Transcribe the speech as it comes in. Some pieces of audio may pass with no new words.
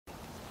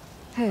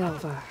Hey,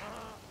 Alva.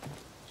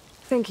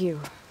 Thank you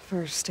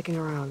for sticking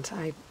around.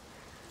 I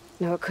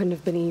know it couldn't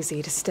have been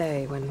easy to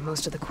stay when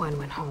most of the Quen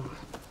went home.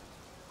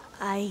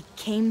 I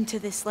came to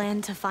this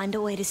land to find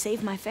a way to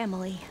save my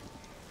family.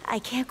 I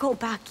can't go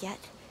back yet.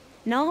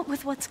 Not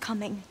with what's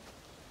coming.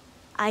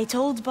 I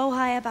told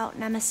Bohai about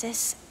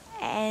Nemesis,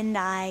 and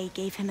I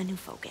gave him a new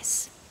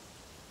focus.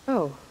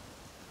 Oh.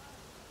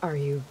 Are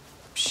you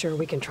sure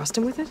we can trust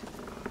him with it?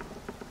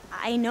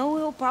 I know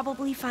he'll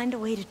probably find a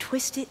way to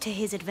twist it to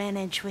his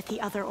advantage with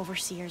the other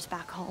overseers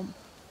back home.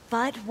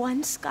 But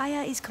once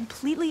Gaia is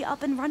completely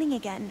up and running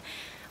again,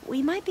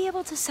 we might be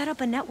able to set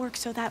up a network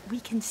so that we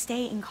can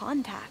stay in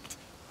contact.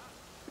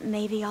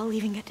 Maybe I'll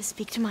even get to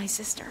speak to my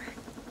sister.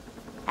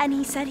 And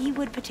he said he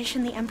would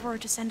petition the Emperor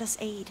to send us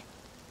aid.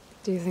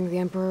 Do you think the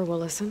Emperor will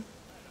listen?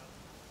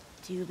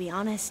 To be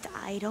honest,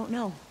 I don't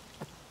know.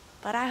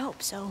 But I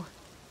hope so.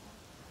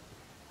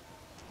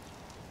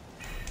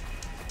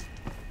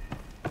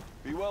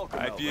 Be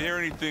welcome. If you hear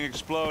anything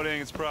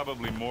exploding, it's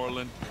probably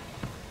Moreland.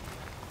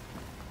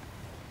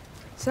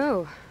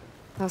 So,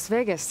 Las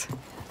Vegas.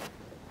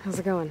 How's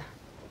it going?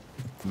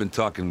 I've been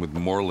talking with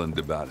Moreland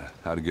about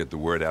how to get the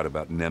word out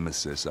about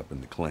Nemesis up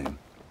in the claim.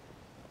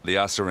 The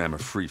Oseram are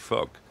free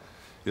folk.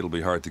 It'll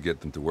be hard to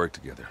get them to work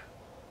together.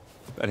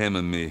 But him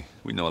and me,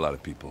 we know a lot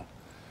of people.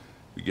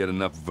 We get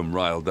enough of them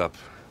riled up,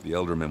 the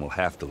Eldermen will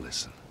have to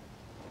listen.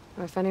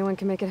 If anyone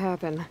can make it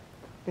happen,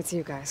 it's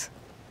you guys.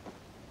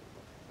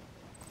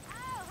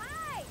 Oh,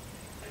 hi!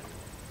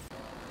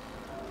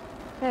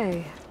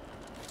 Hey.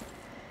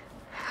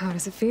 How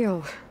does it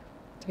feel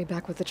to be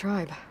back with the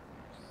tribe?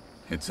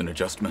 It's an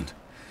adjustment.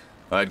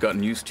 I'd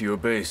gotten used to your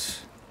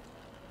base,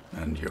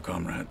 and your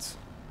comrades.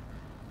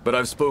 But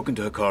I've spoken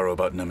to Hekarro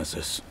about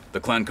Nemesis. The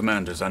clan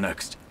commanders are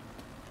next.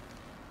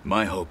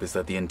 My hope is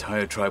that the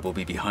entire tribe will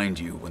be behind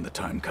you when the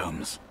time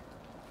comes.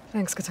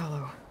 Thanks,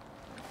 Katalo.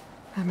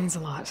 That means a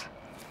lot.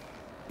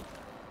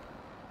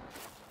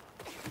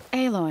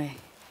 Aloy,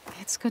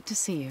 it's good to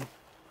see you.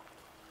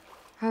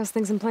 How's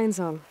things in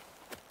Plainsong?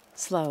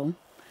 Slow.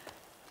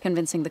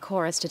 Convincing the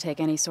chorus to take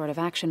any sort of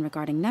action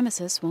regarding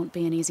Nemesis won't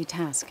be an easy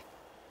task.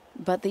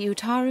 But the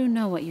Utaru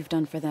know what you've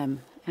done for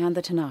them, and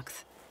the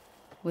Tenakth.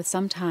 With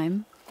some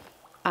time,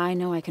 I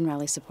know I can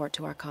rally support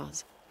to our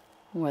cause,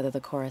 whether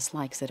the chorus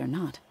likes it or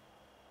not.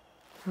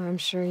 I'm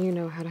sure you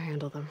know how to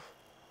handle them.